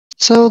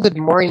So, good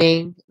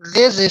morning.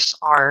 This is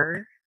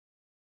our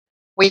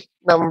week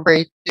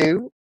number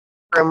two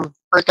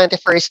for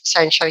 21st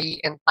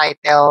century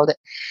entitled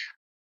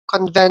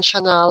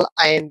Conventional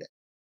and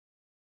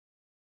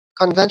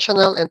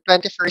Conventional and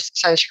 21st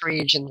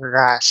Century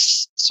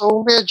Genres.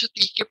 So, medyo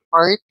tricky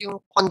part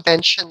yung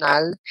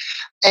conventional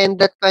and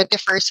the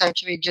 21st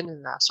century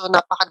genre. So,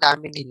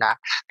 napakadami nila.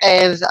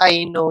 As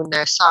I know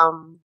na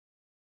some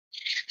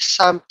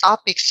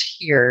topics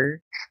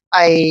here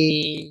ay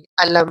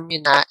alam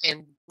nyo na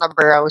and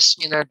na-browse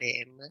nyo na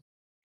din.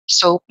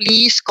 So,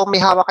 please, kung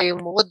may hawak kayong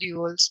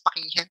modules,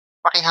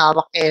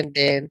 pakihawak and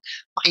then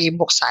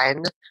pakibuksan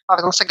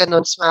para nang sa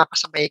ganun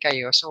makakasabay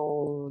kayo.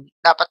 So,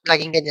 dapat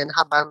laging ganyan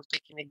habang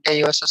nakikinig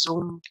kayo sa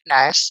Zoom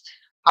class,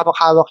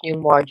 hawak-hawak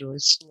yung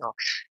modules nyo.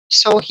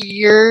 So,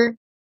 here,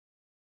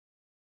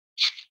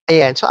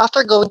 ayan. So,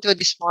 after going through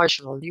this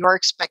module, you are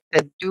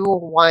expected to,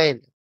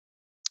 one,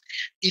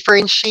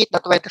 differentiate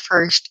the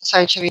 21st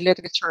century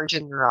literature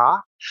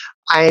genre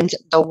and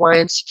the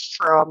ones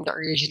from the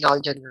original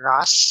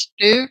genres.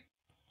 Two,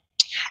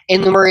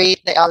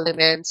 enumerate the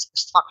elements,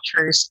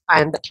 structures,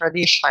 and the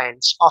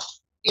traditions of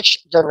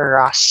each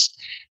genres.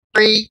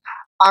 Three,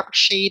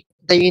 appreciate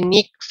the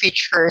unique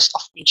features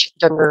of each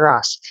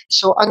genres.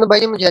 So, ano ba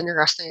yung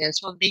genres na yan?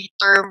 So,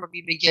 later,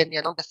 mabibigyan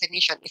yan ng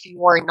definition if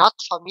you are not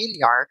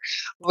familiar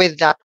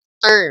with that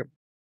term.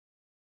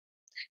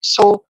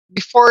 So,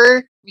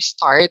 before we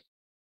start,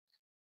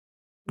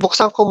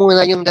 buksan ko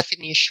muna yung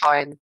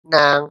definition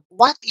ng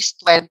what is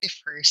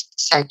 21st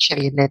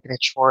century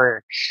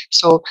literature.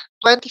 So,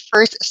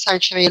 21st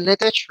century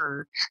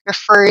literature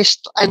refers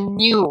to a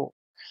new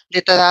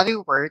literary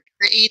work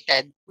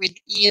created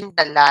within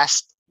the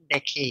last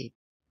decade.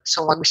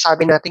 So, pag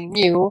sabi natin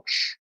new,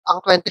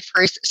 ang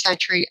 21st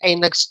century ay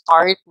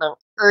nag-start ng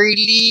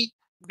early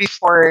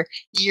before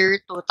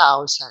year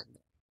 2000.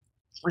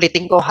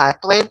 Ulitin ko ha,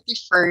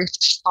 21st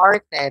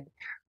started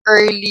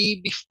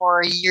early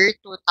before year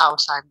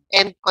 2000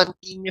 and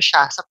continue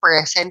siya sa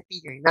present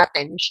year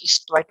natin, which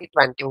is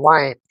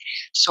 2021.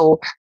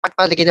 So,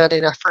 pagpalagay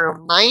natin na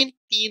from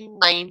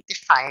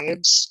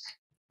 1995s,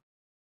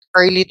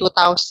 early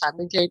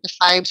 2000,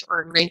 1995s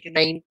or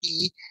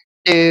 1990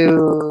 to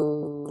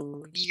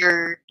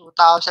year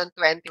 2021.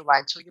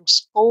 So, yung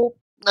scope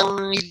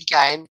ng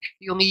yan,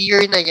 yung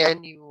year na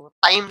yan, yung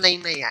timeline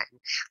na yan,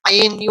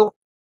 ayun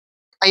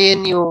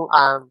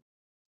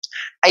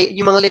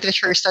yung mga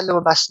literatures na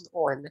lumabas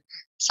noon,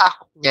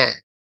 sakop niya.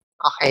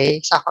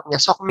 Okay? Sakop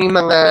niya. So, kung may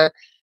mga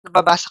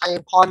nababasa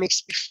kayong comics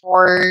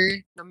before,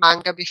 na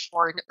manga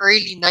before, na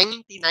early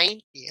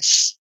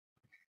 1990s,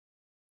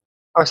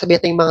 or sabihin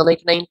natin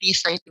mga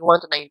 1990s,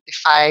 91 to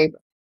 95,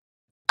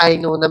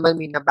 I know naman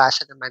may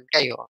nabasa naman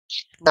kayo,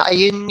 na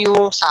ayun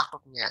yung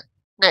sakop niya.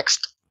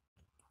 Next.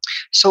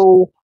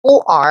 So, who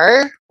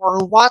are,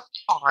 or what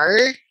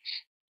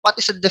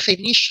is the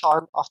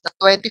definition of the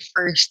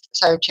 21st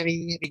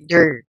century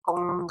reader?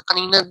 Kung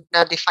kanina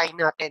na-define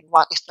natin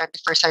what is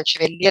 21st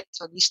century lit,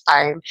 so this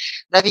time,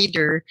 the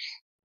reader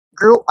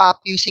grew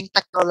up using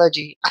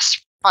technology as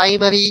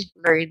primary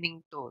learning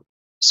tool.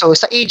 So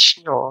sa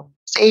age nyo,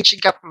 sa age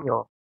gap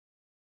nyo,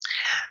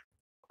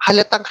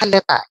 halatang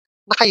halata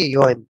na kayo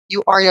yun.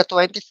 You are the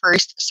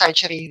 21st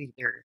century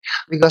reader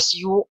because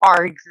you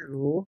are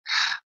grew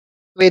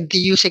with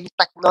using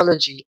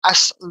technology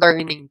as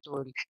learning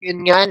tool.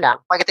 Yun nga lang,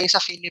 pagdating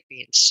sa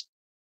Philippines,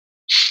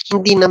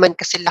 hindi naman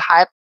kasi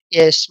lahat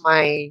is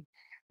my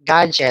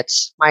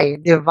gadgets,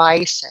 my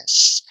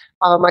devices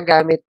para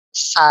magamit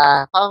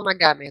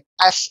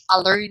as a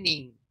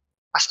learning,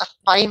 as a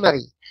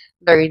primary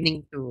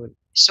learning tool.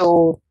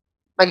 So,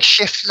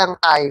 mag-shift lang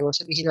tayo,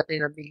 sabihin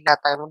natin na bigla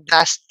tayo,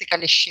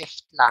 drastically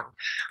shift lang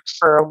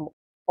from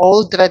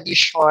old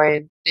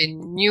tradition to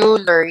new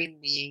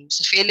learning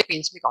sa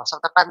Philippines because of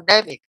the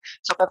pandemic.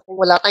 So, kung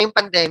wala tayong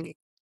pandemic,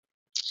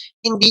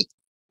 hindi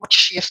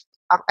mag-shift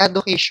ang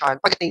education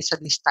pagdating sa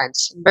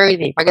distance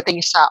learning, pagdating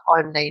sa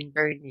online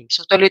learning.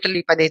 So,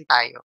 tuloy-tuloy pa din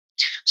tayo.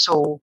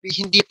 So,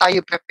 hindi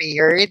tayo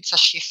prepared sa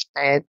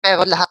shifted,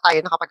 pero lahat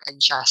tayo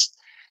nakapag-adjust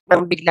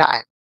ng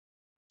biglaan.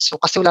 So,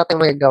 kasi wala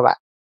tayong magagawa.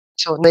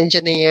 So,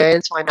 nandiyan na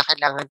yan. So,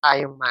 kailangan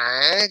tayong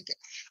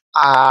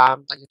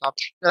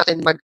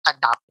natin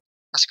mag-adapt.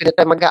 Kasi kung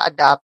tayo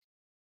mag-adapt,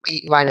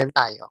 maiiwanan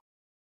tayo.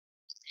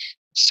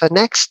 So,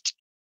 next.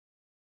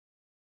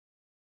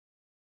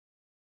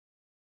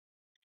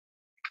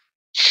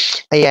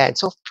 Ayan.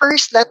 So,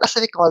 first, let us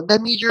recall the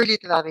major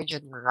literary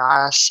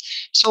genres.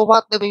 So,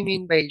 what do we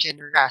mean by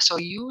genre? So,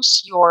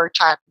 use your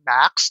chat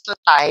box to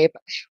type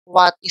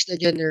what is the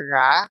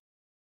genre.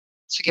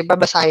 Sige,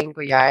 babasahin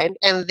ko yan.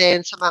 And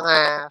then, sa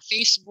mga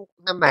Facebook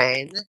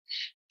naman,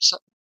 sa,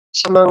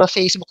 sa mga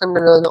Facebook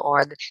na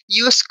nanonood,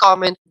 use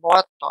comment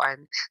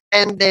button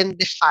and then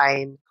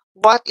define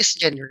what is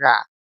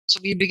genre.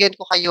 So, bibigyan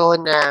ko kayo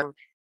ng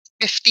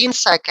 15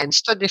 seconds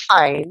to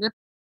define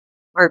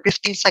or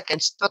 15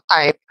 seconds to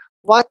type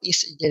what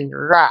is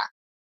genre.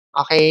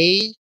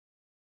 Okay?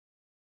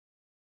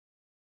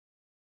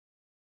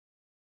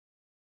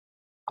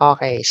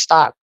 Okay,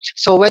 stop.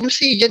 So when we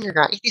say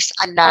genre, it is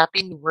a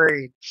Latin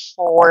word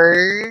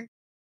for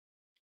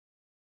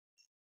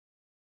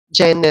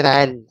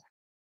general.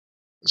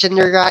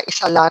 Genre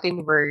is a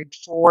Latin word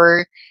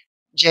for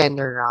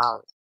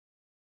general.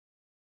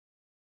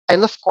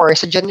 And of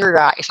course, a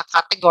genre is a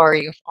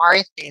category of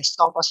artist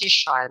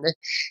composition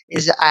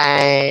is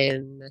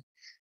an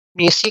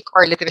music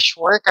or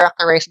literature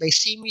characterized by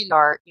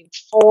similar in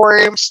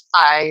form,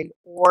 style,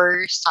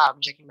 or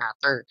subject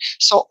matter.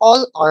 So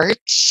all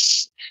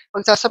arts,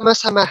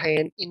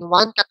 magsasama-samahin in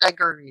one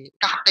category,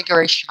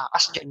 category siya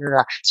as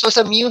genre. So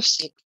sa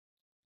music,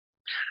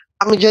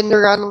 ang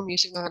genre ng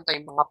music meron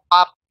tayong mga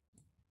pop,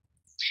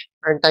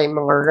 meron tayong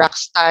mga rock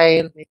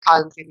style, may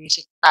country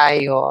music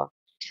tayo,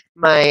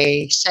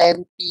 may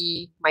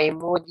senti, may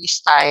moody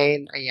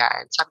style,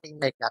 ayan, something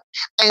like that.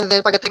 And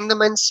then pagdating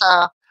naman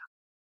sa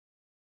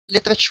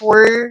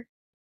literature,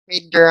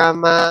 may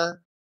drama,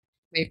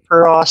 may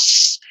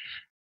prose.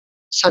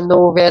 Sa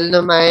novel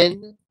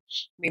naman,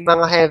 may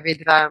mga heavy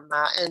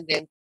drama. And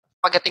then,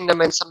 pagdating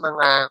naman sa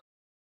mga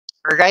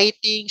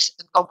writings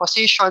and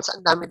compositions,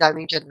 ang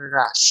dami-daming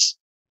genres.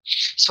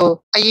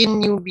 So,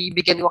 ayun yung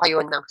bibigyan ko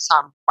kayo ng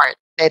some part.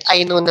 That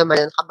I know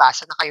naman,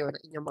 nakabasa na kayo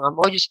ng inyong mga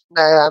modules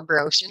na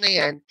browse nyo na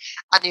yan,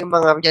 ano yung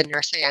mga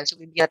genres na yan. So,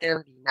 bibigyan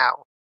natin ng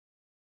linaw.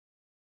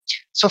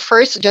 So,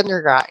 first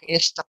genre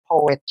is the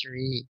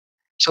poetry.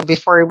 So,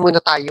 before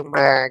muna tayong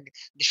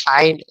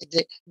mag-define,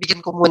 bigyan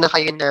ko muna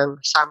kayo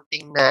ng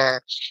something na,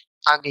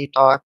 tawag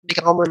dito,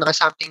 bigyan ko muna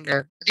kayo something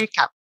na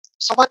recap.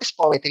 So, what is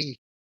poetry?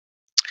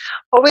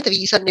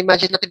 Poetry is an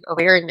imaginative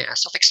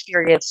awareness of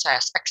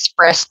experiences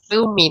expressed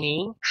through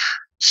meaning,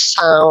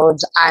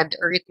 sounds, and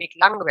rhythmic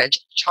language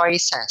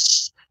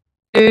choices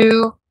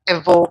to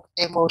evoke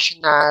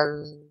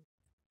emotional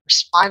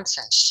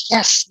responses.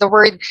 Yes, the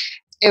word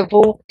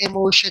evoke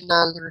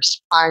emotional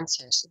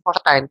responses.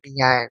 Importante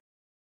yan.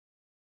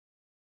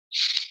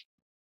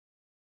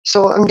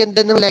 So, ang ganda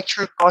ng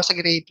lecture ko sa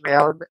grade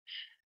 12.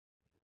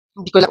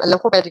 Hindi ko lang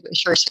alam kung pwede ko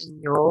i-share sa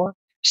inyo.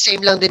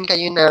 Same lang din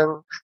kayo ng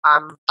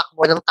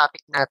takbo ng topic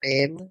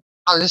natin.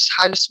 Halos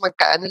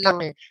magkaano lang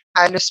eh.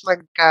 Halos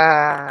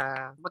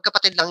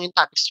magkapatid lang yung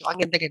topics nyo.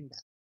 Ang ganda-ganda.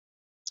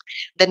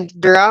 Then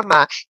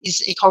drama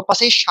is a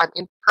composition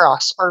in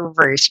prose or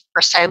verse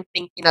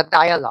presenting in a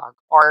dialogue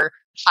or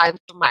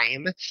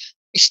pantomime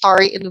a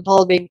story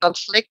involving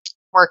conflict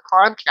or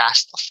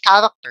contrast of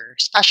character,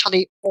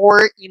 especially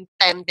or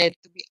intended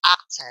to be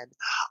acted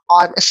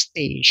on a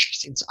stage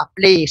since a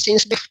play.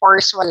 Since before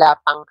wala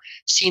pang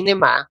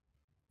cinema,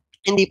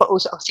 hindi pa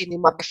uso ang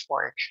cinema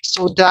before.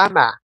 So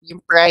drama,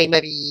 yung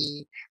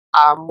primary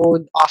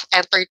mode of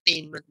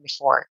entertainment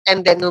before.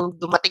 And then nung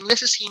dumating na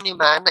sa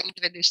cinema,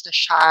 na-introduce na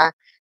siya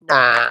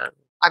ng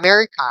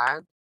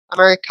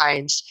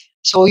Americans.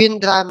 So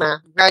yung drama,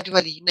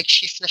 gradually,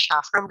 nag-shift na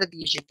siya from the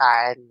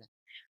digital.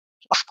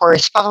 Of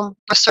course, parang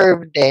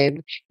preserve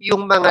din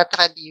yung mga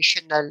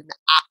traditional na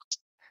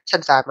act sa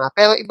drama.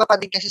 Pero iba pa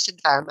din kasi sa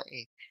drama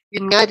eh.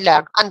 Yun nga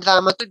lang, ang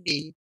drama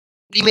today,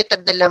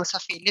 limited na lang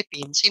sa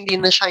Philippines. Hindi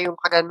na siya yung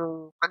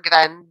kaganong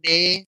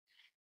kagrande.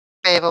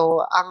 Pero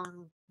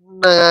ang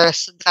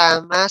sa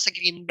drama, sa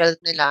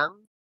Greenbelt na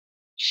lang,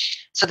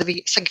 sa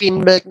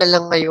Greenbelt na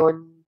lang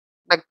ngayon,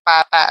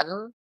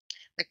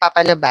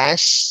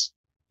 nagpapalabas.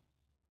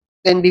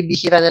 Then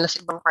bibihira na lang sa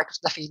ibang part of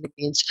the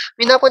Philippines.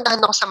 May napuntahan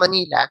ako sa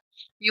Manila,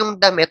 yung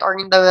damit or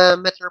in the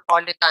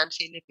metropolitan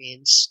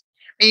Philippines,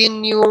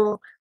 ayun yung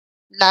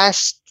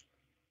last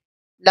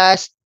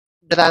last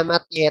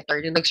drama theater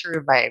na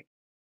nag-survive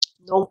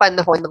noong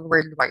panahon ng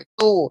World War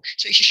II.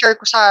 So, isi-share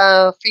ko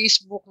sa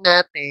Facebook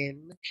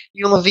natin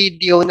yung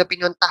video na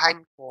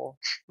pinuntahan ko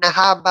na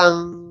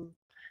habang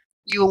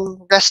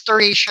yung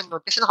restoration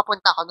nun, kasi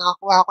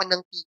nakakuha ako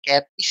ng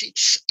ticket,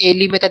 it's a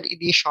limited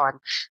edition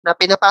na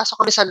pinapasok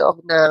kami sa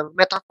loob ng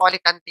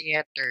Metropolitan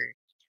Theater.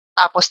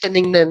 Tapos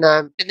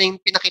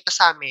pinakita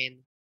sa amin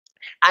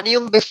ano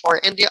yung before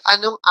and yung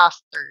anong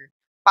after.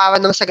 Para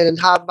nang sa ganun,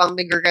 habang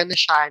nag-run na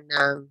siya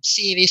ng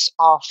series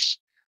of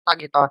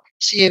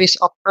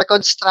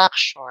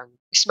reconstruction,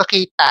 is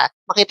makita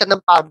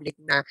ng public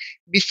na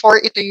before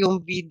ito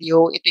yung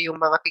video, ito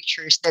yung mga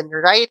pictures, then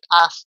right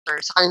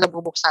after, sa kanila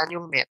bubuksan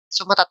yung Met.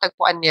 So,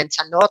 matatagpuan yan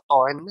sa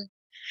Loton.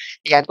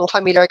 Yan, kung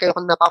familiar kayo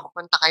kung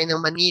napapapunta kayo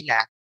ng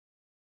Manila,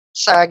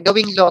 sa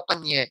gawing Loton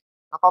niya,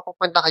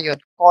 mapapupunta kayo,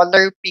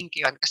 color pink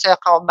yun. Kasi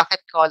bakit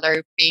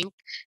color pink?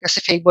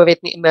 Kasi favorite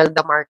ni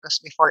Imelda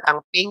Marcos before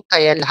ang pink,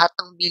 kaya lahat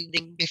ng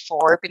building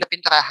before,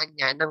 pinapinturahan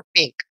niya ng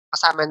pink,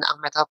 kasama na ang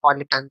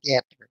Metropolitan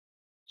Theater.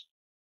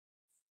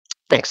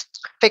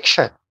 Next,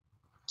 fiction.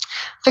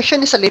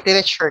 Fiction is a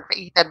literature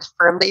created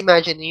from the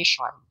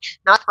imagination,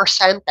 not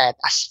presented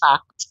as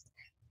fact,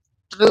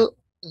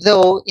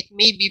 though it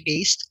may be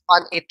based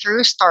on a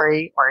true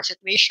story or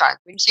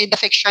situation. When you say the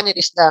fiction, it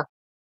is the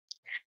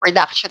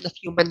production of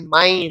human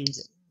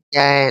minds.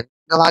 Yan.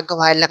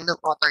 Gawa-gawa lang ng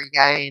author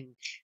yan.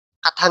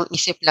 Katang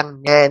isip lang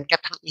yan.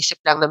 Katang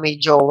isip lang na may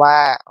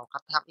jowa. O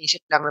katang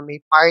isip lang na may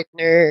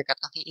partner.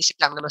 Katang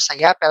isip lang na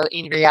masaya. Pero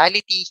in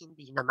reality,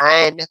 hindi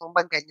naman. Meron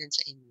bang ganyan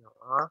sa inyo?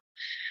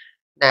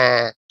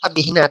 na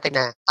sabihin natin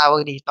na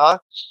tawag dito,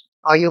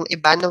 o yung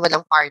iba na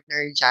walang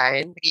partner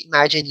diyan,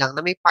 nag-i-imagine lang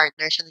na may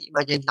partner siya,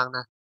 nag-imagine lang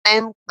na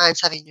 10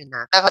 months sa reunion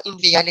na, pero in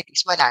reality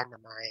is wala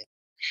naman.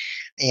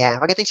 Ayan,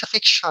 pagdating sa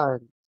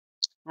fiction,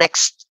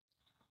 next,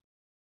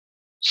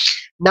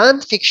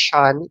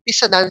 non-fiction, it is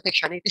a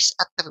non-fiction, it is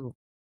a true.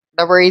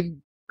 The word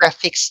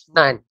prefix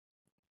non.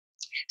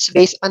 It's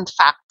based on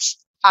facts,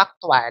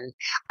 factual,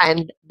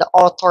 and the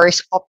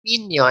author's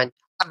opinion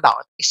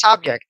about a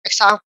subject.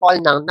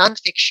 Example ng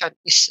non-fiction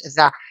is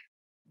the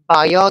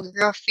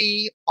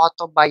biography,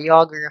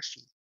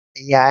 autobiography.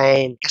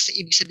 Ayan. Kasi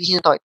ibig sabihin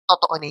nito,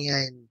 totoo na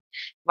yan.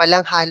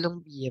 Walang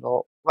halong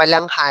biro,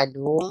 walang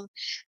halong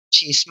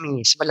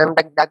chismis, walang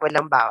dagdag,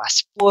 walang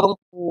bawas.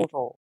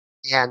 Purong-puro.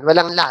 Ayan,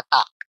 walang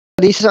lata.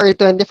 These are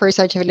 21st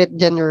century lit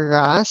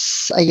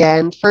genres.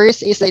 Ayan,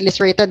 first is the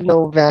illustrated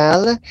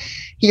novel.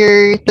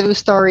 Here, true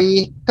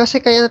story.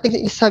 Kasi kaya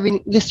natin isabing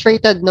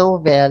illustrated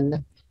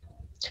novel,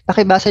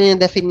 pakibasa niyo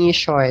yung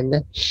definition.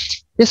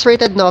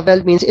 Illustrated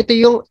novel means ito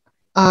yung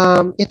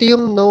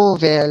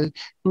novel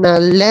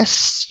na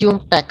less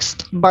yung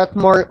text but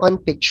more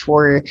on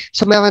picture.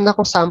 So, meron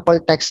akong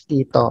sample text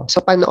dito.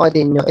 So,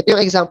 panoodin nyo. Ito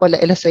yung example na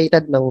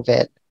illustrated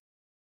novel.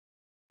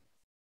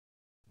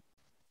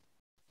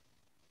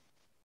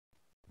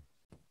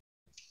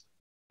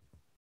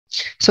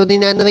 So,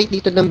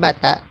 dinanarrate dito ng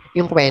bata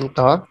yung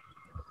kwento.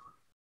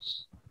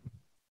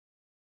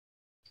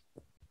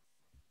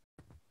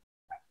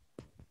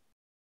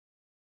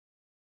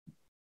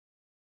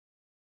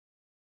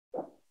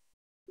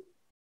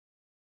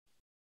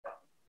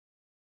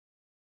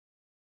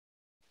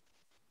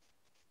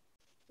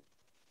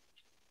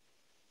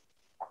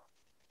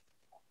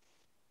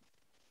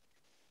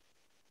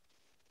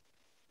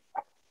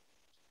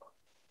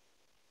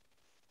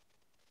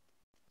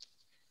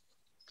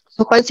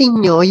 So, pansin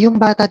nyo, yung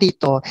bata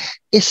dito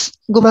is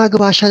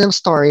gumagawa siya ng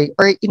story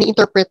or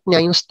ini-interpret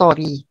niya yung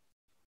story.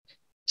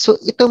 So,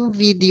 itong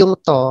video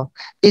to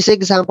is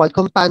example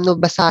kung paano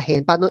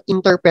basahin, paano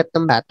interpret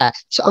ng bata.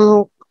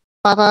 So,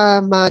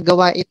 para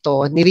magawa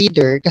ito ni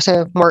reader,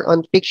 kasi more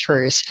on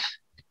pictures,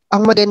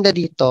 ang maganda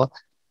dito,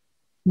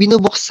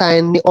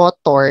 binubuksan ni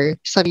author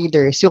sa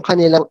readers yung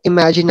kanilang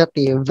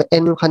imaginative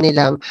and yung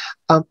kanilang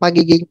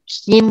pagiging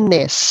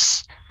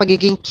keenness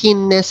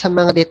sa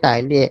mga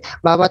detalye.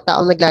 Bawat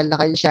taong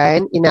naglalakad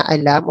dyan,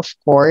 inaalam, of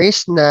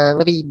course, ng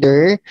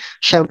reader.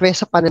 Siyempre,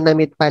 sa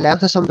pananamit pa lang,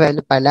 sa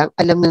sombrero pa lang,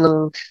 alam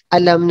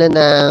na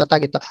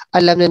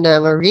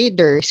ng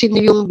reader,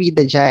 sino yung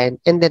bida dyan.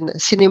 And then,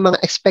 sino yung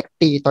mga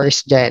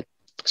spectators dyan.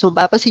 So,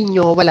 mapapansin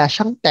nyo, wala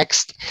siyang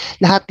text.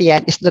 Lahat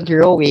yan is the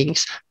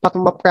drawings. Pag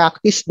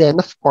ma-practice din,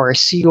 of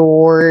course,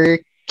 your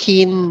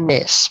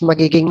keenness.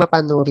 Magiging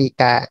mapanuri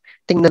ka.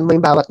 Tingnan mo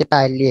yung bawat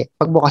detalye.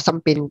 Pagbukas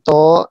ang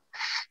pinto,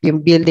 yung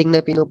building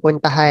na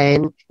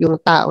pinupuntahan, yung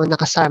tao na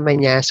kasama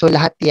niya. So,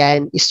 lahat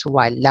yan is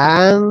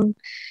walang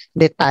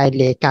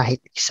detalye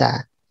kahit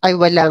isa. Ay,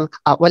 walang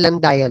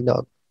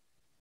dialogue.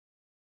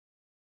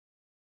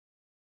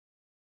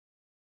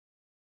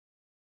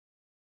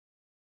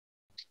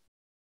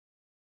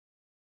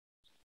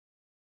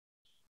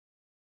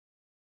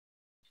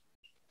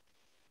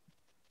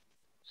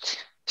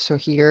 So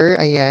here,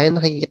 ayan,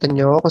 nakikita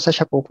nyo kung saan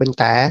siya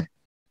pupunta.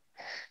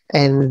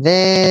 And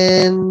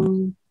then,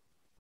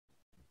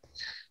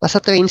 nasa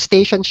train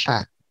station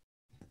siya.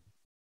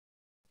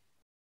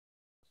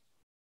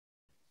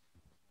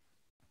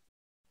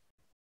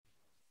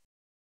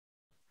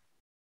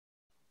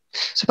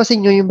 So, kasi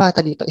nyo yung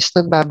bata dito is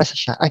nagbabasa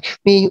siya. Ay,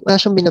 wala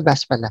siyang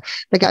binabasa pala.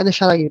 Nag-ano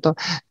siya dito,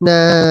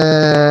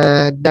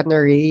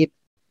 nag-narrate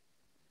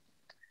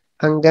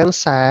hanggang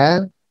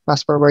sa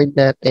fast forward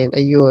natin.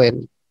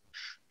 Ayun.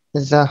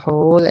 The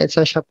whole, and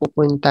saan siya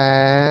pupunta?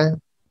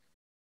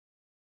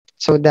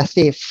 So, the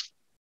thief.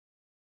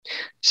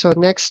 So,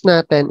 next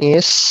natin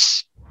is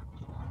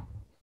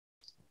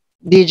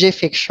DJ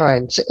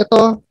fiction. So,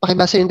 ito,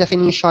 pakibasa yung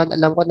definition.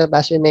 Alam ko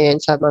nabasa na yan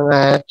sa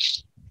mga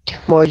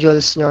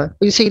modules nyo.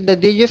 You see, the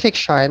DJ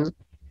fiction,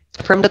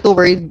 from the two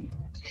word,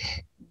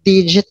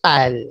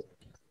 digital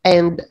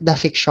and the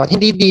fiction.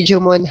 Hindi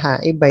Digimon ha,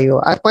 iba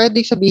yun. At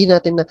pwede sabihin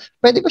natin na,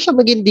 pwede ba siya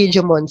maging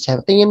Digimon, sir?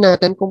 Tingnan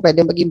natin kung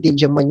pwede maging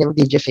Digimon yung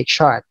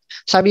Digifiction.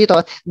 Sabi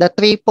dito, the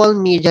triple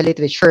media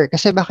literature.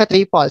 Kasi bakit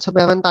triple? So,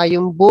 meron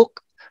tayong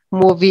book,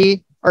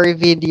 movie, or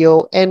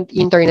video, and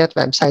internet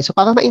website. So,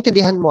 para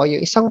maintindihan mo yung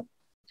isang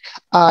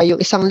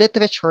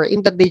literature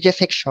in the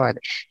Digifiction,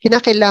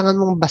 kinakailangan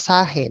mong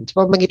basahin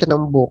sa pamamagitan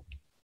ng book.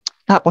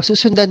 Tapos,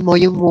 susundan mo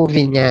yung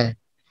movie niya.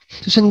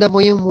 Susundan mo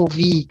yung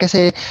movie.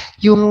 Kasi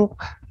yung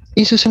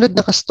susunod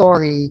na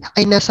ka-story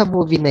ay nasa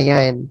movie na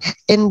yan.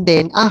 And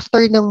then,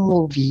 after ng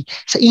movie,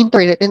 sa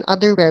internet and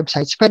other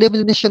websites, pwede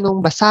mo na siya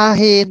nung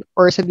basahin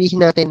or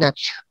sabihin natin na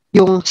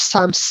yung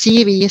some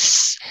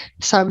series,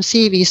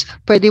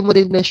 pwede mo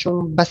din na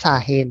siyang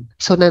basahin.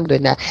 So,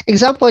 nandun na.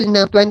 Example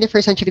ng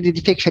 21st century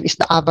fiction is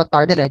the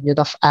Avatar, The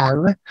Legend of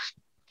Aang.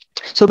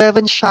 So,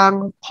 meron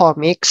siyang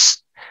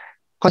comics,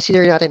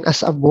 consider natin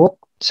as a book.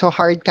 So,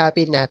 hard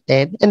copy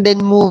natin. And then,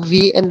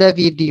 movie and the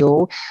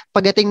video.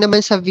 Pagdating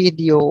naman sa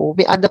video,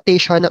 may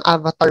adaptation ng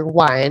Avatar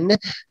 1,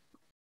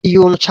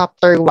 yung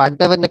chapter 1,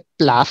 pero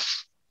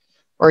nag-fluff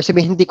or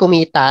sabihin hindi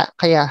kumita,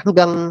 kaya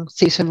hanggang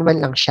season 1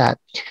 lang siya.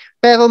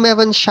 Pero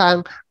meron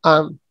siyang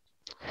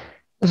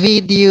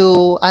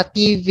video at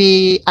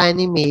TV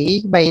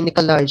anime by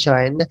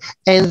Nickelodeon,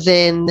 and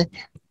then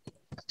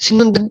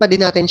sinundan pa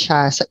din natin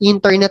siya sa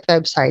internet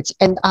websites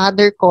and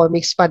other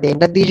comics pa din,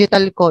 the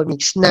digital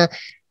comics na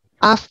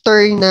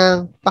after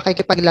ng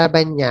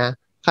pakikipaglaban niya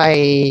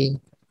kay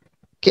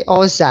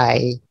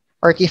Ozai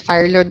or kay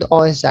Firelord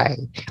Ozai,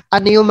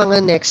 ano yung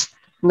mga next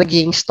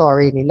naging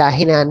story nila?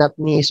 Hinanap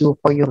ni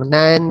Zuko yung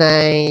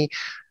nanay,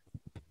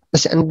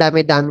 kasi ang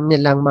dami-dami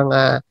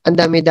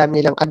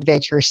nilang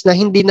adventures na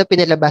hindi na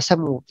pinalabas sa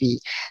movie.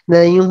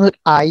 Na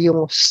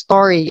yung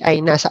story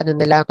ay nasa ano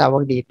nila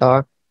tawag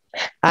dito,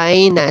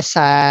 ay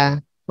nasa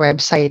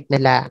website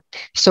nila.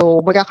 So,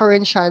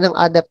 magkakaroon siya ng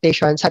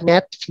adaptation sa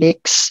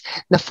Netflix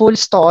na full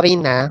story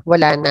na,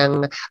 wala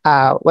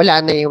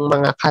na yung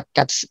mga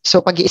cut-cuts.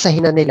 So,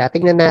 pag-iisahin na nila.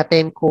 Tingnan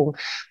natin kung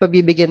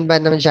mabibigyan ba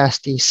ng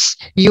justice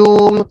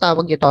yung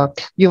tawag ito,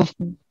 yung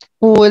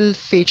full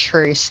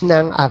features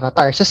ng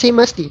Avatar. So, same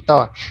as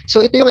dito.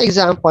 So, ito yung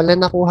example na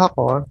nakuha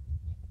ko.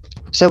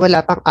 So,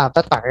 wala pang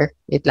Avatar.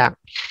 Wait lang.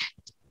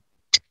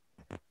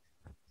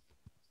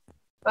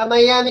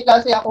 Mamaya, may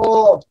klase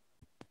ako.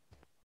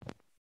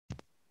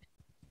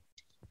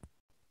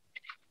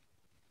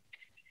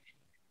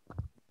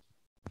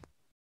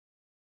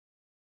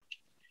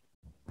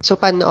 So,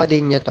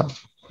 panoodin niyo to.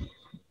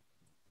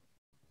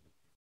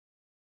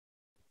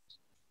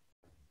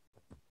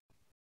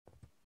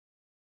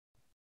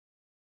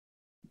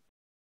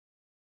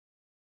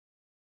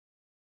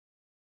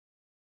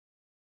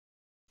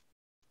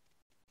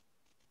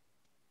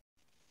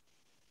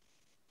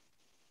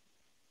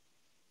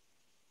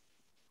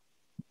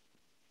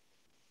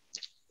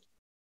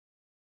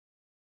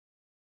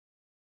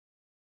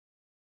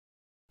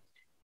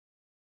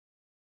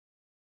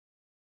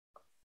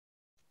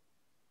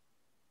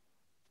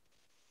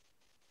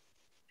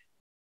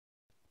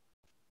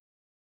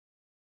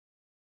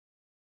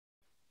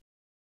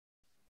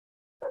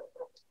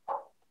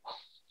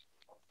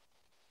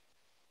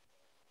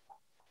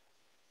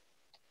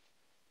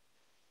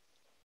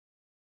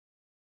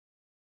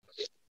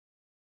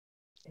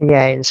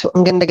 Ayan. So,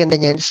 ang ganda-ganda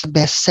niyan. It's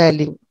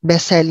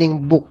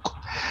best-selling book.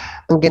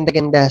 Ang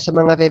ganda-ganda. Sa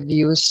mga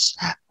reviews,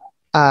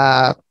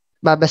 ah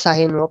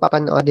babasahin mo,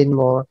 papanoodin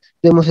mo,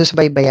 doon mo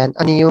susubaybayan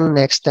ano yung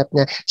next step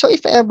niya. So,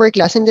 if ever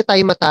class, hindi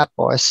tayo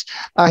matapos,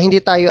 hindi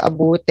tayo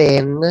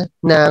abutin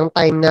ng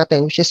time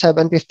natin, which is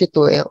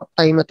 7:52,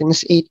 time natin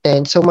is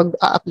 8:10. So,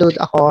 mag-upload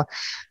ako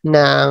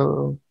ng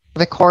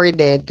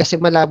recorded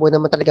kasi malabo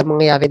naman talaga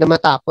mangyayari na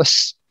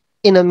matapos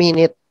in a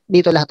minute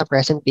dito lahat ng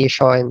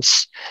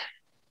presentations.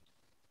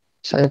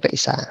 So, ano pa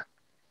isa?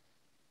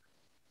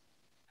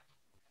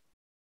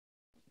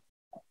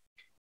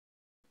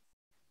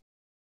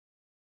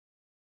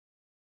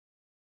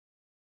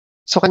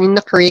 So,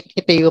 kanina correct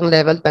ito yung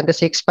level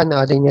 26,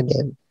 panoodin niyo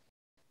din.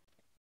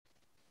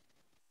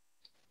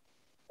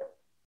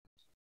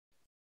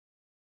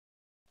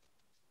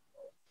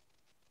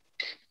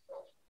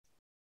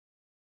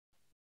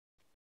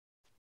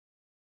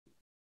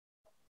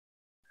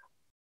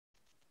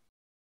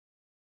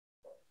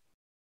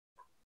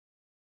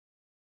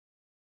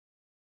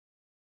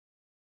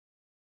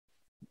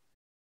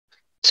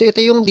 So,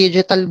 ito yung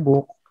digital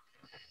book.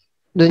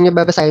 Doon niyo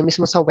babasahin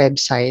mismo sa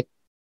website.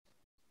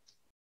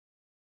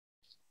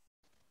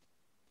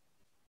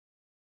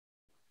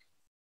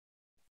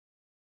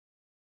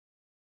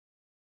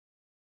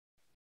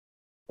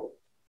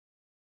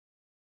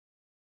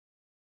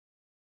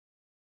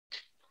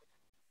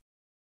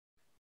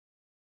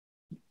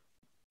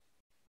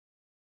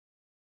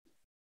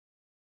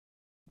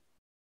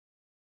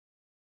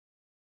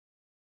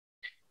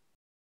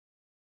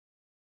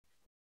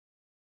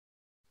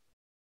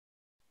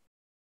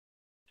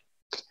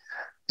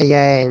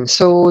 Ayan.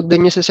 So,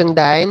 doon yung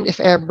susundan, if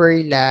ever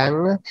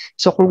lang.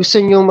 So, kung gusto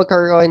niyo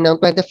magkaroon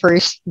ng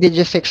 21st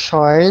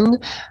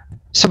Digifiction,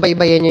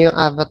 subaybayan niyo yung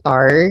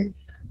Avatar.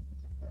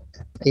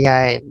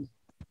 Ayan.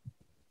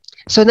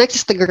 So, next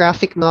is the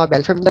graphic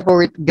novel from the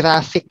word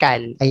graphical.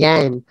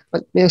 Ayan.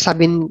 May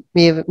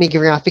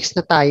graphics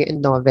na tayo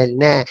in novel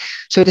na.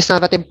 So, it is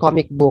narrative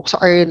comic book. So,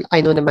 I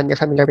know naman you're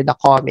familiar with the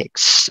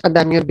comics. Ang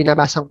dami yung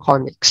binabasang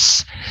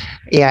comics.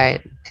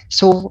 Ayan.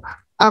 So,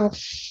 ang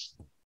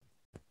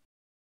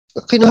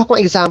kinuha kong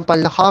example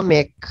na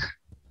comic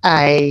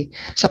ay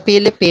sa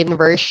Philippine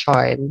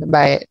version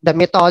by The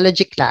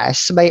Mythology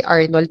Class by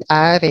Arnold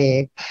Are.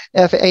 I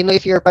know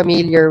if you're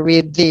familiar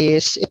with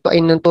this, ito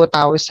ay noong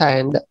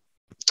 2017.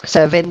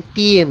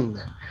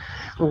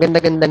 Ang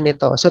ganda-ganda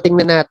nito. So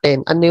tingnan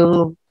natin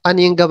ano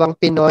yung gawang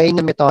Pinoy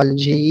na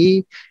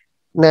mythology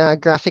na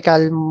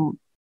graphical.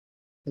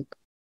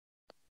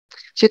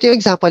 So ito yung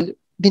example,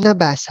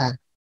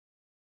 binabasa.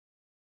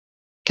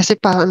 Kasi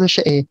parang ano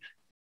siya eh,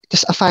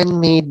 just a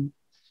fan-made.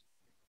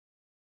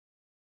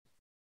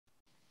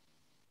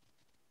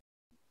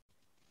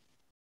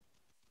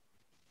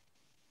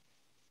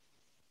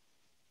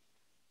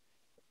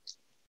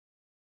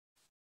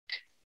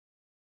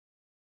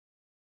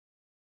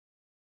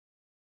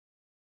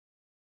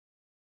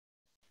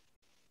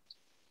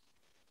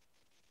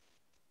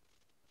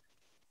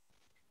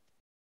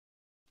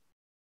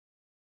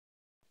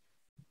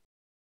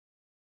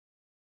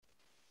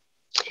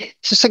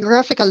 So sa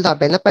graphical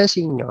novel,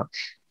 napansin nyo,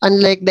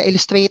 unlike the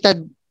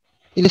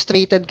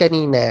illustrated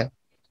kanina,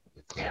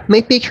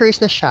 may pictures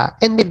na siya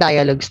and may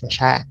dialogues na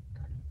siya.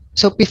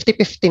 So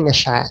 50-50 na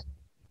siya.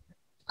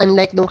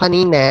 Unlike nung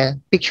kanina,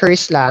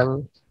 pictures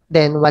lang,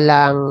 then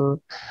walang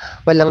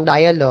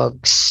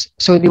dialogues.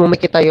 So hindi mo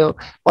makita yung,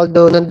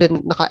 although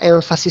nandun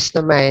naka-emphasis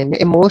naman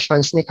yung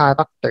emotions ni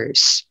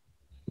characters.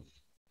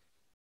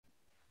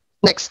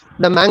 Next,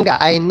 the manga.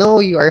 I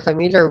know you are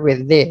familiar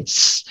with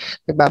this.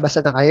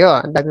 Nagbabasa na kayo.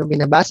 Ang dami mong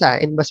binabasa.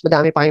 And mas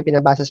madami pa kayong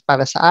binabasa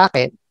para sa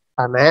akin.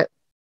 Tama?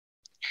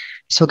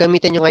 So,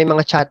 gamitin nyo nga yung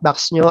mga chat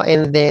box nyo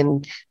and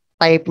then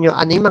type nyo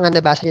ano yung mga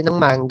nabasa nyo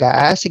ng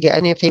manga. Sige,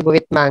 ano yung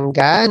favorite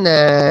manga na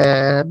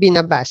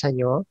binabasa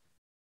nyo?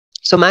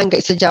 So, manga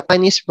is a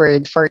Japanese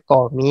word for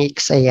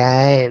comics.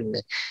 Ayan.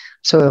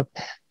 So,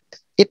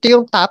 ito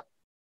yung top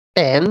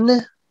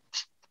 10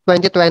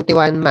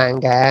 2021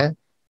 manga.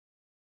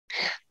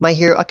 My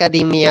Hero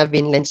Academia,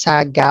 Vinland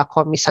Saga,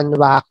 Komi-san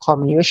wa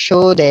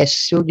Komyusho,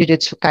 Desu,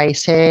 Jujutsu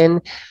Kaisen,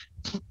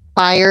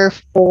 Fire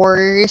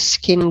Force,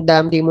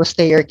 Kingdom, Demon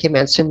Slayer,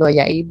 Kimetsu no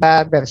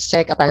Yaiba,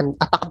 Berserk, Attack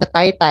of the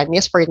Titan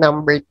is for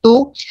number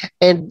 2,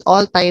 and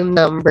all-time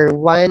number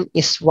 1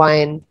 is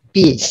One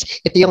Piece.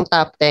 Ito yung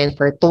top 10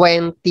 for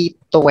 2020.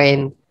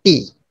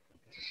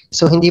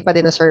 So, hindi pa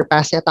din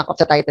na-surpass ni Attack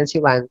of the Titan si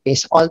One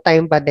Piece.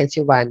 All-time pa din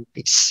si One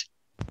Piece.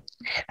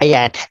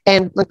 Ayan.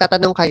 And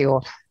magtatanong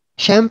kayo,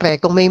 syempre,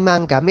 kung may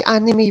manga, may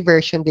anime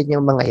version din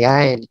yung mga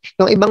yan.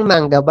 Yung ibang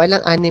manga, walang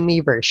anime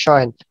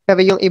version.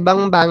 Pero yung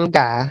ibang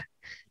manga,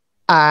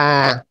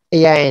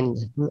 ayan,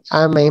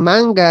 may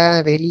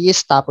manga,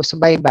 release, tapos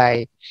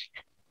bye-bye.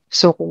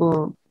 So,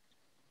 kung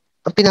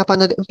ang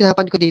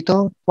pinapanood ko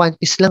dito, One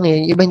Piece lang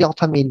eh. Yung iba hindi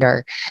ako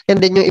familiar. And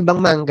then yung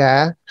ibang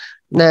manga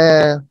na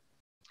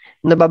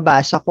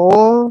nababasa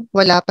ko,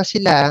 wala pa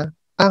silang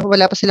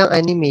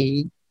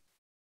anime.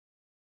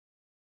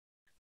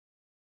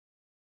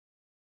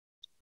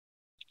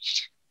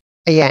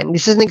 Ayan,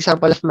 this is an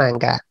example of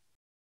manga.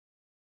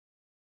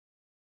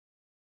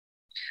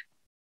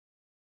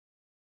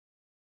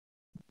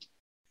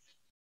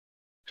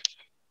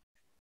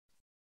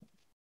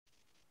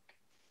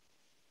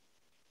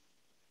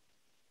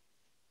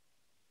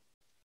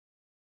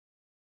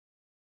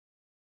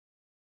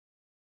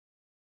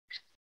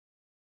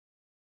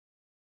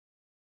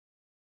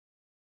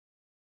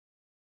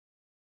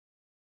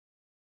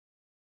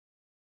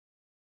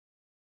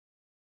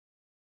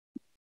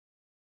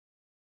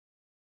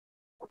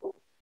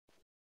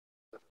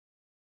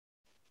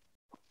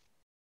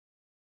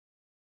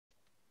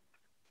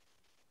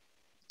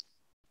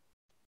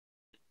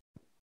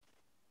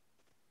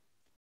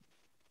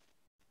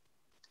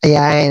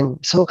 Ayan.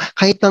 So,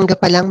 kahit mangga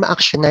pa lang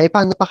ma-action na, eh,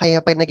 paano pa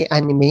kaya pag naging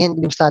anime yan?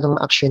 Hindi masyadong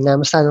ma-action na,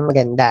 masyadong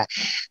maganda.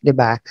 'Di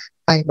ba?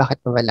 Ay, bakit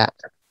nawala?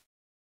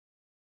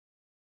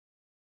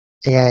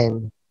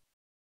 Ayan.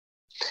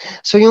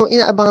 So, yung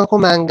inaabangan ko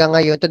manga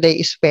ngayon,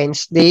 today is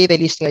Wednesday,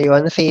 release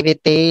ngayon, Fairy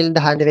Tail,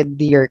 The 100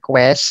 Year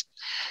Quest,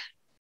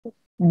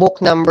 book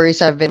number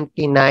 79.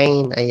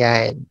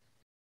 Ayan.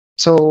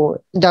 So,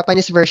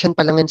 Japanese version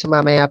pa lang yun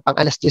sumamaya pang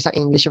alas 10 sa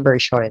English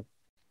version.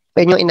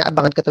 Yan yung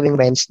inaabangan ko tuwing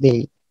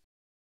Wednesday.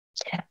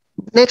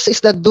 Next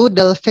is the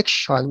doodle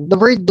fiction. The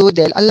word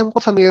doodle, alam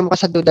ko familiar mo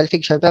ka sa doodle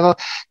fiction, pero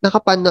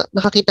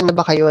nakakita na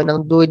ba kayo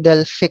ng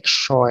doodle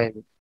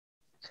fiction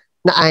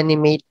na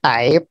anime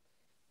type?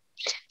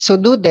 So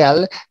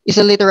doodle is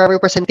a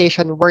literary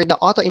representation where the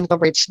author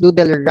incorporates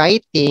doodle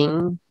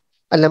writing.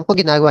 Alam ko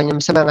ginagawa niyo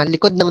sa mga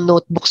likod ng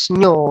notebooks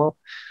nyo,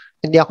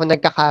 hindi ako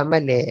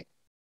nagkakamali,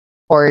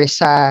 or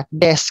sa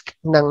desk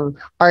ng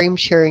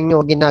armchair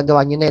nyo,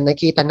 ginagawa nyo na,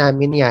 nakita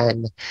namin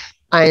yan.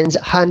 And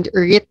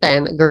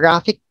handwritten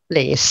graphic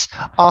plays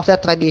of the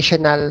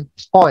traditional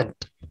font.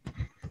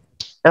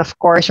 Of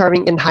course,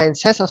 showing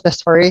enhances of the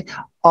story,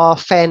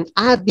 often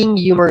adding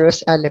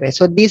humorous elements.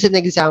 So this is an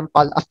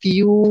example, a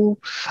few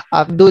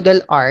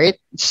doodle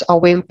art. It's a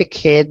wimpy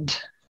kid.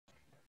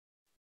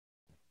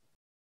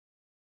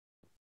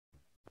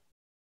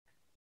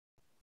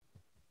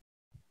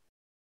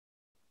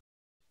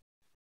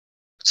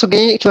 So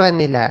ganyan yung itsura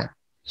nila.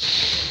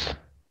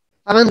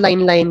 Parang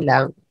line-line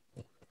lang.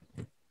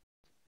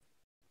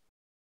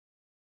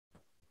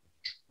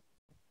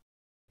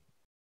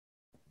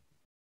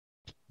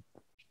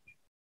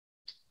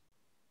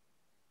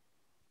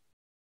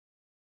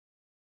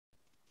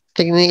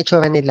 Tignan yung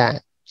itsura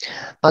nila.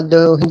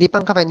 Although, hindi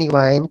pang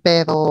karaniwan,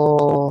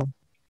 pero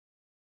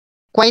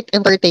quite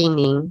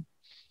entertaining.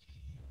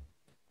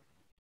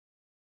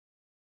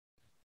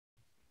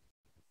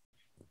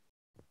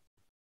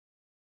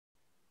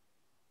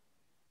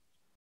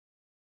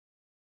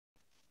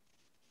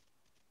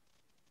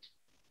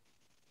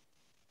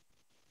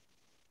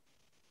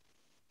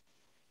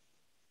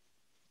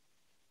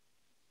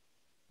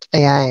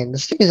 Ayan.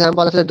 That's an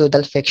example of the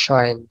doodle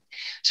fiction.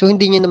 So,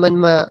 hindi nyo naman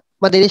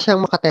madali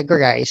siyang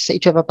makategorize sa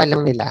itsura pa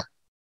lang nila.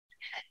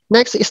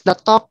 Next is the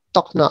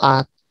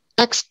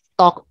text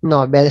talk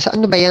novel. So,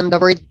 ano ba yan? The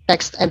word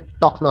text and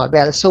talk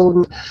novel.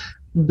 So,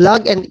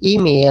 blog and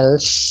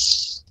emails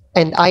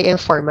and IM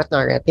format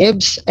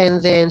narratives, and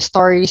then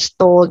stories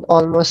told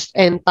almost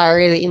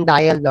entirely in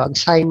dialogue,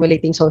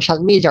 simulating social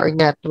media or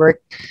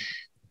network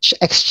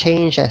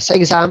exchanges. So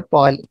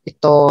example,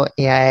 ito,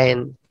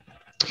 yan,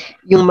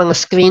 yung mga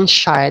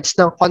screenshots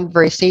ng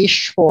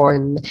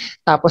conversation,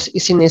 tapos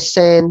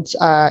isinesend,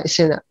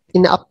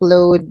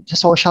 ina-upload sa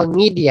social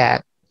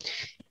media.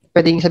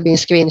 Pwedeng sabihin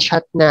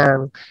screenshot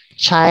ng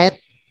chat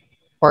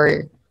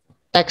or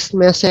text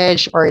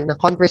message or na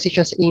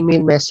conversation sa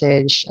email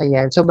message.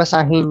 Ayan. So,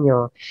 basahin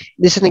nyo.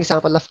 This is an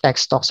example of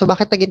text talk. So,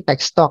 bakit naging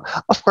text talk?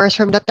 Of course,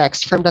 from the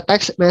text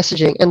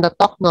messaging and the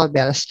talk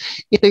novels,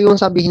 ito yung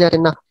sabihin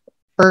natin na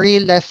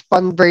real-life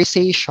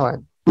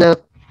conversation na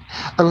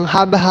ang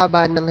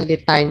haba-haba ng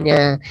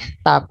litanya,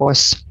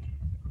 tapos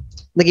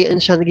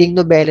naging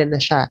nobela na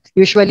siya.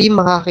 Usually,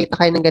 makakita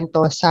kayo ng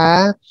ganito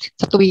sa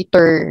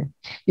Twitter.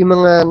 Yung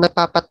mga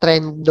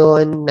napapatrend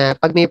doon na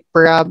pag may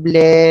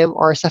problem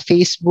or sa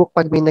Facebook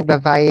pag may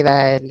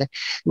nagba-viral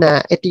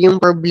na ito yung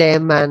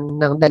problema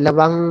ng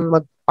dalawang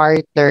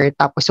mag-partner.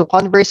 Tapos yung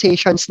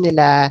conversations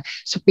nila,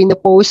 so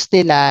pinopost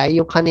nila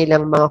yung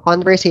kanilang mga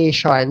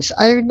conversations.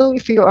 I don't know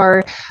if you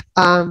are,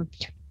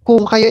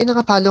 kung kayo ay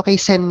nakapalo kay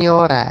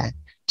Senyora,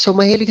 so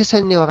mahilig sa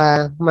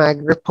Senyora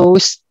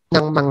mag-repost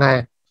ng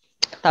mga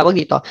tawag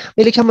dito,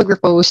 mahilig siya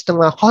mag-repost ng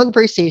mga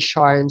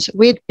conversations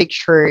with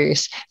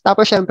pictures.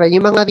 Tapos, syempre,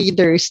 yung mga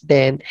readers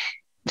din,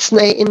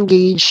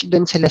 na-engage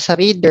dun sila sa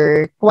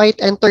reader, quite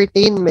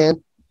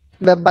entertainment,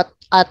 but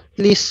at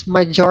least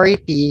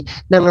majority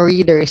ng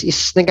readers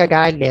is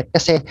nagagalit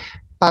kasi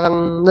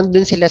parang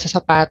nandun sila sa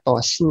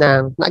sapatos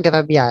ng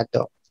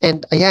naagrabyado.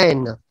 And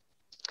ayan,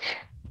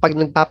 pag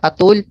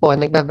nagpapatulpo,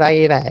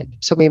 nagba-viral,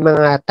 so may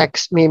mga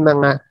text, may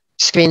mga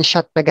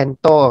screenshot na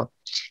ganito.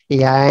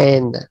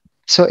 Yan.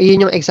 So,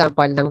 iyon yung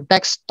example ng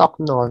text talk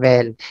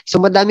novel. So,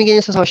 madami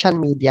ganyan sa social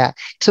media.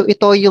 So,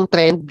 ito yung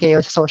trend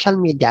ngayon sa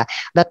social media,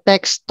 the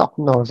text talk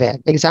novel.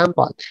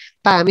 Example,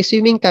 may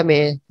swimming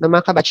kami ng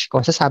mga kabatch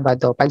ko sa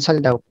Sabado,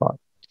 pansol daw po.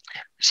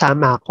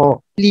 Sama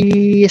ako.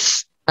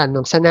 Please,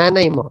 tanong sa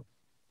nanay mo,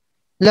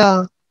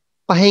 la,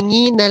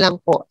 pahingi na lang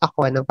po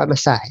ako ng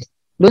pamasahe.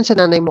 Doon sa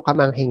nanay mo ka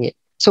manghingi.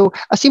 So,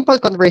 a simple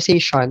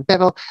conversation,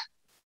 pero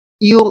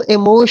yung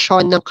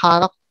emotion ng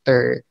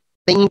character,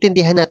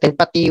 naiintindihan natin,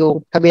 pati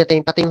yung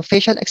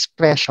facial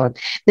expression,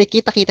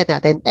 nakikita-kita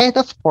natin. And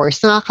of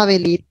course,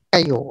 nakaka-relate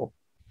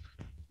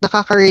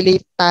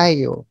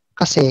tayo.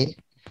 Kasi,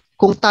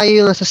 kung tayo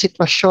yung nasa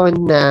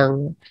sitwasyon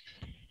ng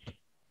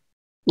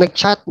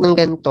nag-chat ng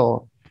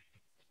ganito,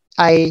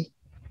 ay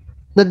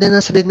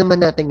nadanasan din naman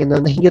natin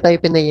gano'n, na hindi tayo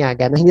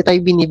pinayagan, na hindi tayo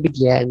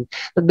binibigyan,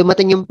 na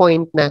dumating yung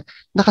point na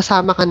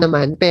nakasama ka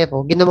naman,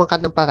 pero ginawan ka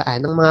ng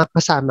paraan ng mga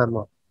kasama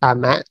mo.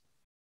 Tama?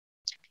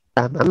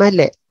 Tama,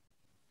 mali.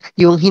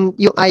 Yung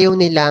ayaw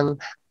nilang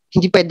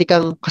hindi pwede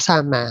kang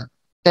kasama,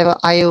 pero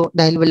ayaw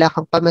dahil wala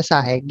kang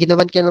pamasahe,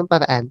 ginawan ka ng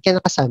paraan,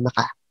 kaya nakasama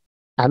ka.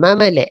 Tama,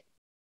 mali.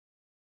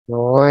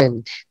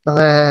 Yun.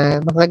 Mga,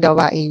 mga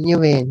gawain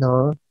nyo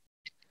no?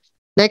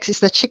 Next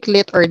is the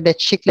chicklet or the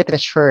chick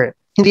literature.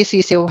 Hindi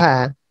sisiw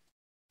ha.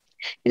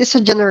 It is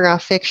a genre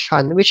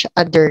fiction which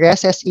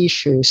addresses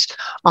issues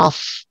of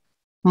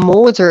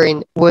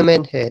modern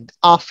womanhood,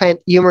 often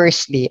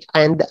humorously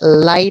and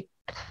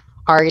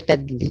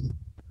light-heartedly.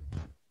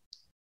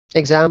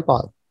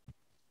 Example.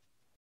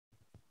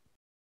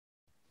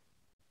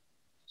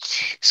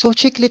 So,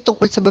 chiklit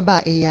tungkol sa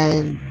babae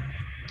yan.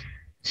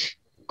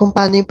 Kung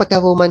paano yung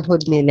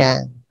pagka-womanhood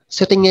nila.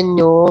 So, tingnan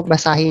nyo,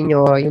 basahin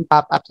nyo yung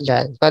pop-up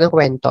dyan. Parang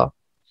kwento.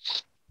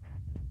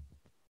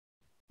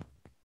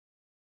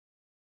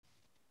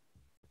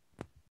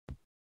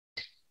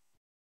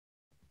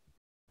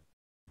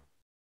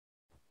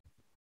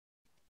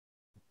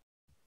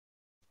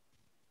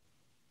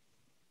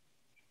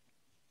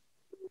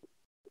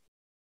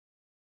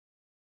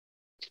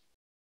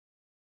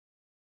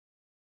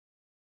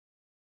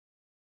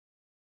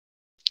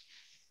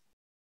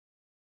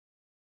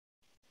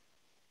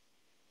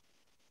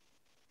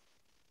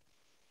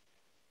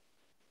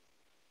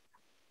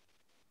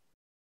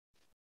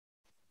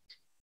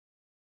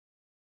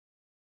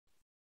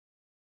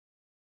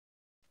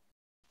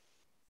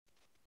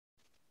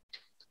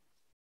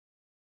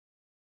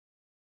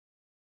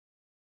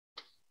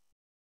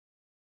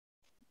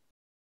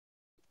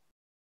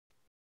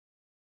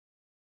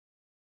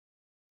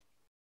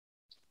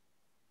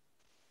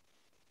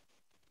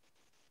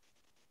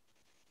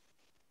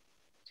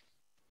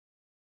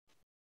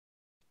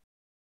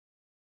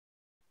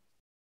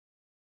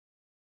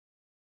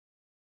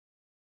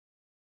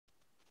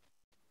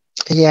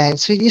 Ayan.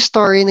 So, yung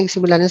story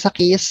nagsimula na sa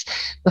kiss,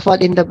 na-fall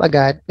in love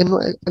agad,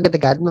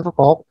 agad-agad,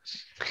 mapapok.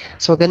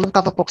 So, ganun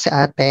kapapok si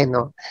ate,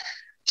 no?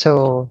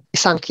 So,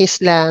 isang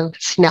kiss lang,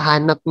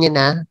 sinahanap niya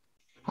na,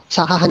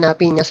 sa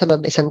hahanapin niya sa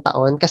loob ng isang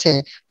taon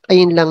kasi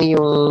ayun lang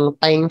yung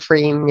time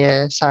frame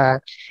niya sa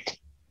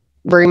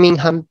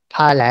Birmingham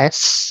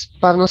Palace.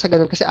 Parang sa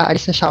ganun kasi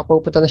aalis na siya,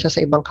 pupunta na siya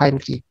sa ibang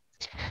country.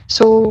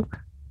 So,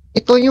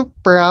 ito yung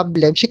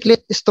problem.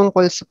 Chiclet is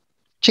tungkol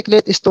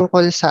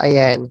sa,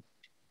 ayan,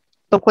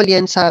 tungkol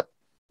yan sa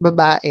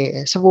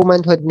babae sa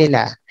womanhood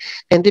nila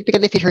and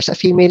typically features a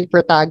female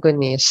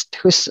protagonist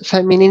whose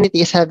femininity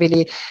is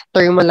heavily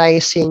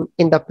thermalizing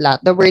in the plot.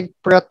 The word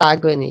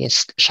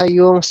protagonist, siya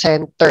yung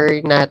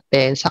center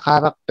natin sa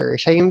character.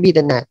 Siya yung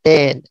bida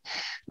natin.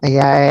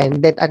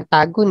 Ayan. Then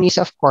antagonist,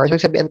 of course,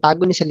 mag sabi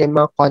antagonist sila yung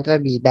mga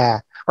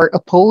kontrabida or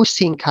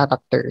opposing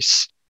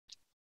characters.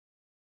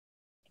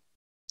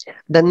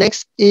 The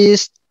next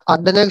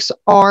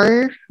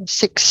are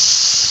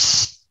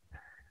 6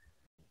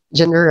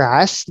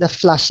 genres. The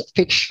flash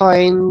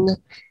fiction,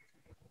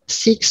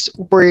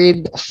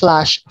 6-word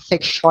flash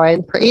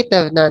fiction,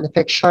 creative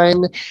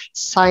nonfiction,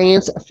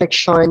 science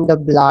fiction, the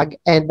blog,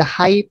 and the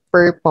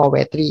hyper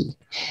poetry.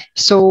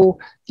 So,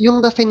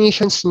 yung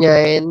definitions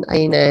niyan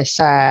ay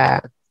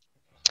nasa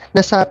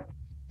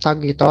tawag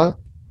dito,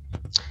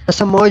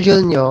 nasa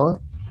module nyo.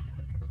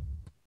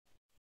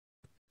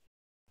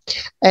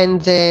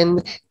 And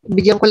then,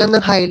 bigyan ko lang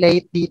ng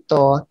highlight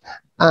dito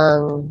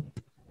ang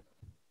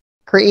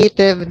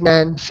creative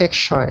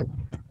nonfiction.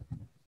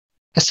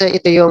 Kasi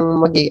ito yung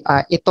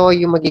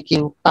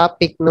magiging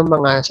topic ng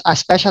mga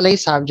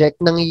specialized subject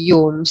ng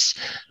UMS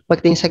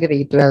pagdating sa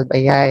grade 12.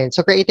 Ayan.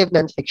 So, creative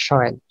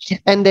nonfiction.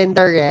 And then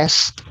the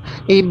rest,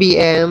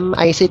 ABM,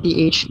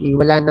 ICT-HE,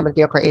 wala naman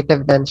kayo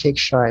creative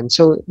nonfiction.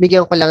 So,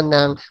 bigyan ko lang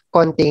ng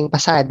konting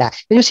pasada.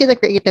 When you see the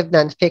creative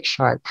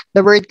nonfiction,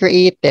 the word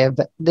creative,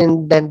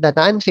 then the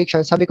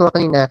nonfiction, sabi ko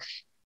kanina,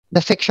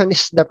 the fiction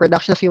is the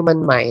production of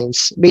human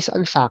minds based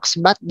on facts,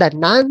 but the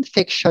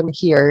nonfiction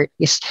here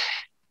is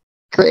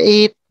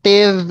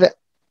creative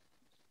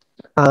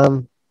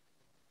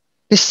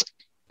is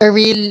a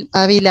reality.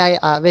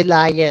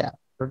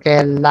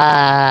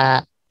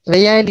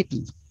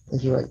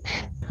 Yun.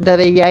 The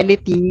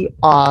reality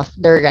of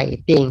the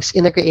writings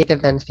in a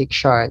creative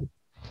nonfiction.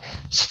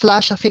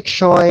 Flash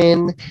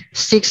fiction,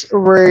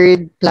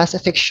 6-word plus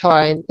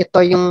fiction, ito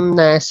yung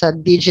nasa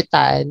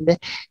digital,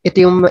 ito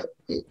yung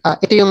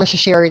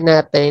nasa-share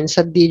natin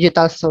sa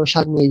digital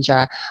social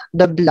media.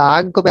 The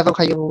blog, kung meron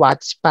kayong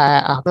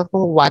Wattpad,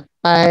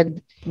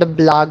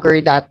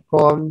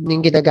 theblogger.com,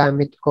 yung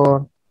ginagamit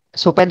ko.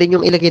 So, pwede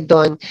nyo ilagay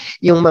doon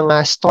yung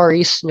mga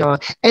stories nyo.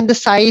 And the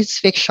science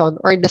fiction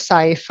or the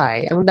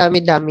sci-fi, ang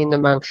dami-dami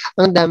namang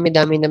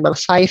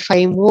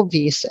sci-fi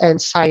movies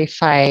and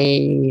sci-fi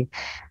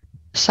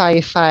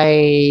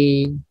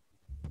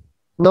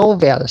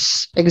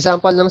novels.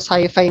 Example ng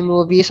sci-fi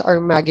movies,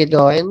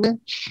 Armageddon.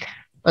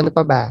 Ano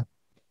pa ba?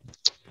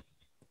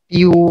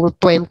 Yung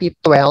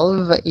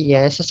 2012,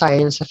 yes, sa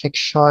science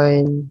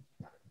fiction.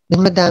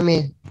 Then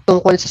madami.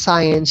 Tungkol sa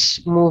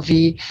science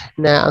movie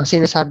na ang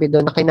sinasabi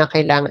doon na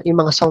kinakailangan,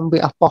 yung mga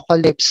zombie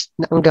apocalypse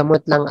na ang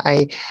gamot lang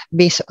ay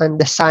based on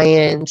the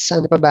science.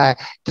 Ano pa ba?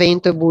 Train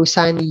to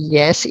Busan,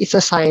 yes, it's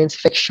a science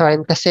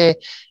fiction kasi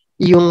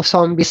yung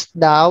zombies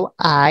daw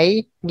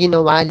ay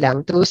ginawa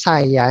lang through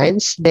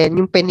science. Then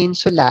yung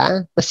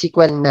Peninsula, na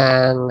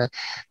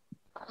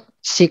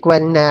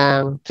sequel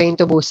ng Train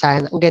to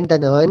Busan. Ang ganda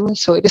nun.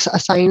 So, it is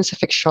a science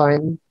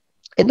fiction.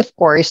 And of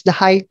course, the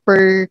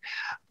hyper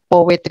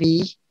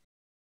poetry.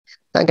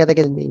 Ang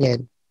ganda-ganda din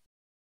yan.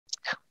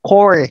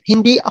 Core.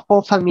 Hindi ako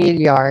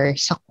familiar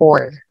sa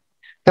core.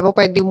 Pero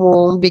pwede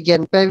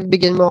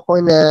bigyan mo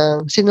ako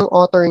ng sinong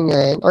author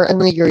niyan or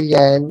anong year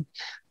yan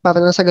para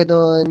na sa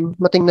ganun,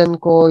 matingnan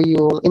ko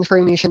yung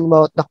information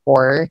about the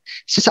core.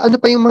 So, sa ano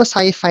pa yung mga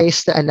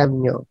sci-fis na alam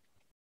nyo?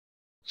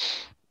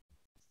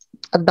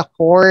 At the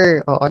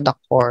core. Oo, the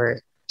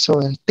core.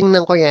 So,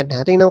 tingnan ko yan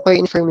ha. Tingnan ko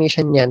yung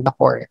information yan, the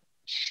core.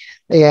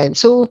 Ayan.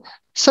 So,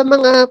 sa 6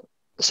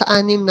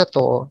 na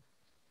to,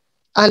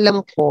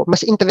 alam ko,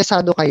 mas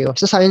interesado kayo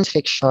sa science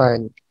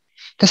fiction.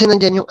 Kasi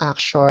nandiyan yung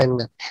action.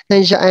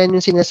 Nandiyan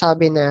yung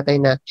sinasabi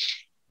natin na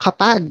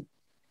kapag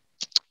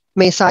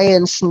may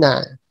science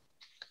na,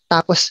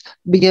 tapos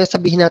bigyan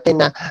sabihin natin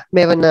na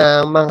meron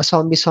na mga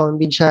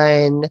zombie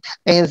dyan,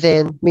 and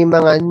then may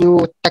mga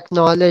new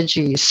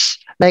technologies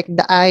like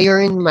the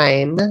Iron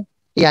Man.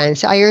 Yan,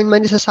 si Iron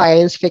Man is a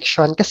science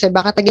fiction kasi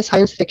bakit naging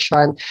science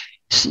fiction?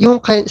 Yung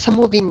sa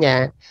movie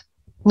niya,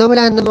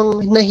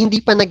 na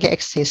hindi pa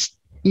nag-exist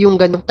yung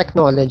ganong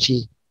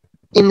technology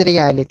in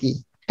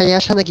reality. Kaya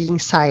siya naging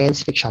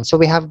science fiction. So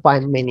we have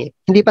 1 minute.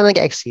 Hindi pa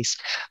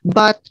nag-exist.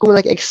 But kung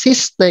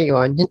nag-exist na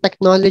yon, yung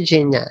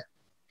technology niya,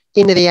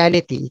 in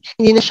reality,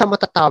 hindi na siya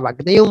matatawag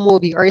na yung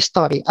movie or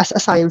story as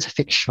a science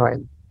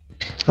fiction.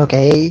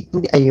 Okay?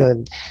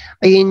 Ayun.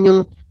 Ayun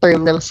yung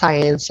term ng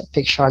science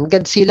fiction.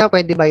 Godzilla,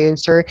 pwede ba yun,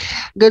 sir?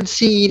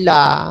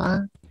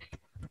 Godzilla,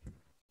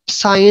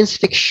 science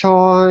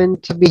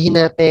fiction, sabihin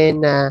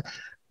natin na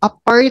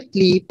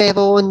partly,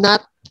 pero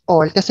not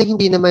all, kasi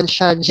hindi naman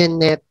siya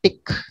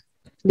genetic.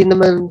 Hindi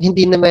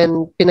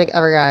naman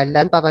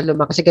pinag-aralan para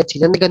lumaki si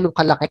Godzilla na ganun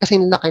kalaki kasi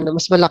nilaki na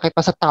mas malaki pa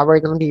sa Tower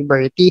ng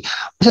Liberty.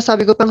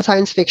 Masasabi ko pang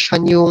science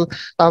fiction yung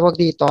tawag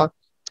dito,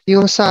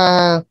 yung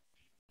sa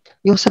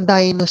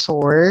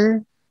dinosaur,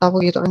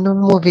 tawag dito,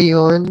 anong movie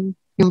yun?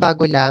 Yung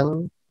bago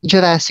lang,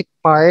 Jurassic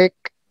Park.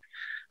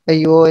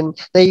 Ayun,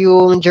 na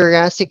yung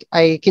Jurassic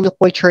ay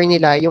kinukulture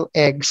nila yung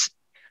eggs.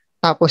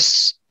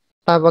 Tapos,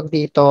 tawag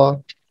dito,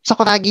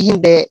 Sakuragi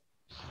hindi.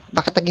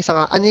 Bakit nag-isa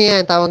ka? Ano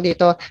yan, tawag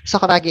dito,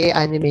 Sakuragi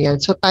anime yan.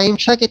 So, time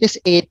check, it is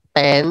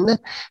 8:10.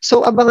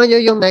 So, abangan nyo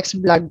yung next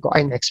vlog ko,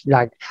 ay next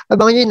vlog.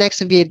 Abangan nyo yung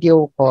next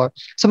video ko.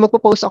 So,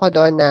 magpo-post ako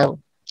doon ng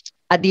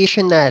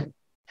additional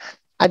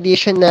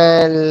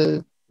additional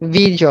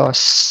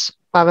videos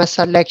para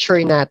sa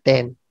lecture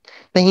natin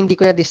na hindi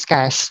ko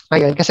na-discuss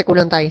ngayon kasi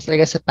kulang tayo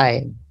talaga sa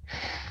time.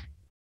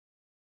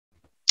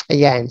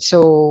 Ayan.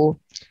 So,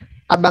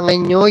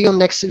 abangan nyo yung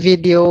next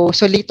video.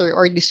 So, later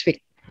or this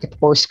week,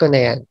 i-post ko na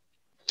yan.